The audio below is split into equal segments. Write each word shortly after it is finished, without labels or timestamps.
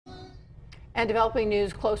And developing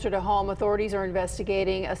news closer to home, authorities are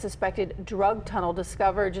investigating a suspected drug tunnel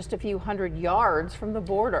discovered just a few hundred yards from the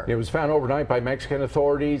border. It was found overnight by Mexican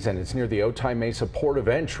authorities, and it's near the Otay Mesa port of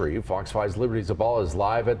entry. Fox 5's Liberty Zabala is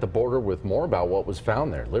live at the border with more about what was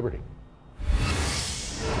found there. Liberty.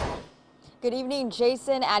 Good evening,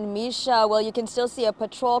 Jason and Misha. Well, you can still see a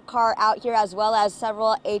patrol car out here as well as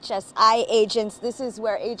several HSI agents. This is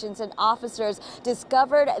where agents and officers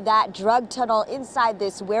discovered that drug tunnel inside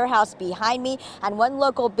this warehouse behind me. And one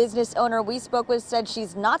local business owner we spoke with said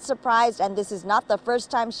she's not surprised, and this is not the first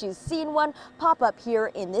time she's seen one pop up here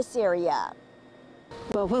in this area.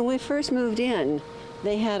 Well, when we first moved in,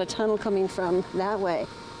 they had a tunnel coming from that way,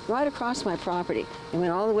 right across my property. It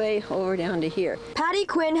went all the way over down to here. Patty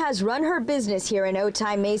Quinn has run her business here in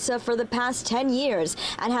Otay Mesa for the past 10 years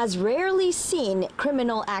and has rarely seen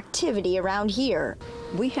criminal activity around here.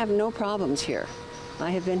 We have no problems here. I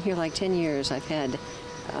have been here like 10 years. I've had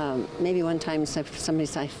maybe one time somebody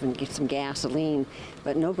siphoned some gasoline,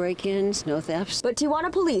 but no break-ins, no thefts. But Tijuana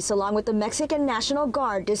police, along with the Mexican National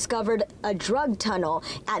Guard, discovered a drug tunnel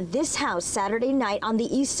at this house Saturday night on the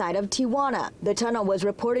east side of Tijuana. The tunnel was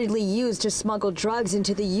reportedly used to smuggle drugs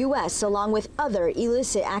into the U.S. along with other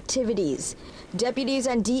illicit activities. Deputies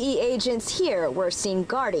and DE agents here were seen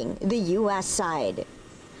guarding the U.S. side.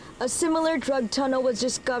 A similar drug tunnel was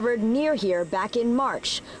discovered near here back in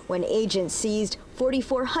March when agents seized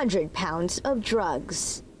 4,400 pounds of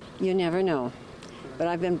drugs. You never know. But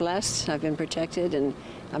I've been blessed, I've been protected, and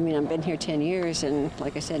I mean, I've been here 10 years, and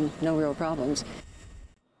like I said, no real problems.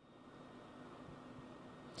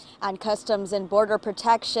 And Customs and Border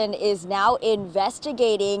Protection is now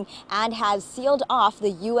investigating and has sealed off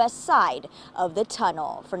the U.S. side of the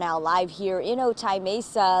tunnel. For now, live here in Otay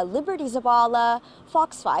Mesa, Liberty Zabala,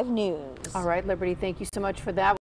 Fox 5 News. All right, Liberty, thank you so much for that.